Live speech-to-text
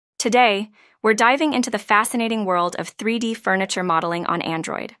Today, we're diving into the fascinating world of 3D furniture modeling on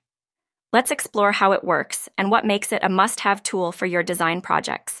Android. Let's explore how it works and what makes it a must-have tool for your design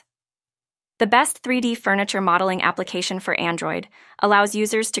projects. The best 3D furniture modeling application for Android allows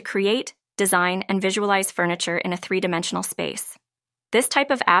users to create, design, and visualize furniture in a three-dimensional space. This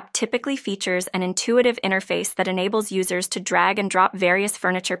type of app typically features an intuitive interface that enables users to drag and drop various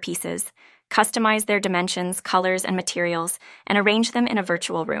furniture pieces, customize their dimensions, colors, and materials, and arrange them in a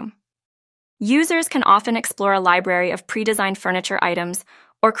virtual room. Users can often explore a library of pre-designed furniture items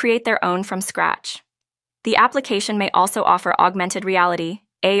or create their own from scratch. The application may also offer augmented reality,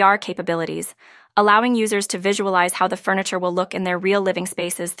 AR capabilities, allowing users to visualize how the furniture will look in their real living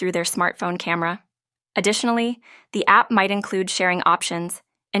spaces through their smartphone camera. Additionally, the app might include sharing options,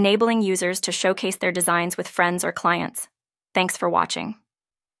 enabling users to showcase their designs with friends or clients. Thanks for watching.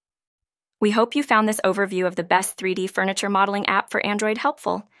 We hope you found this overview of the best 3D furniture modeling app for Android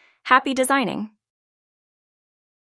helpful. Happy designing!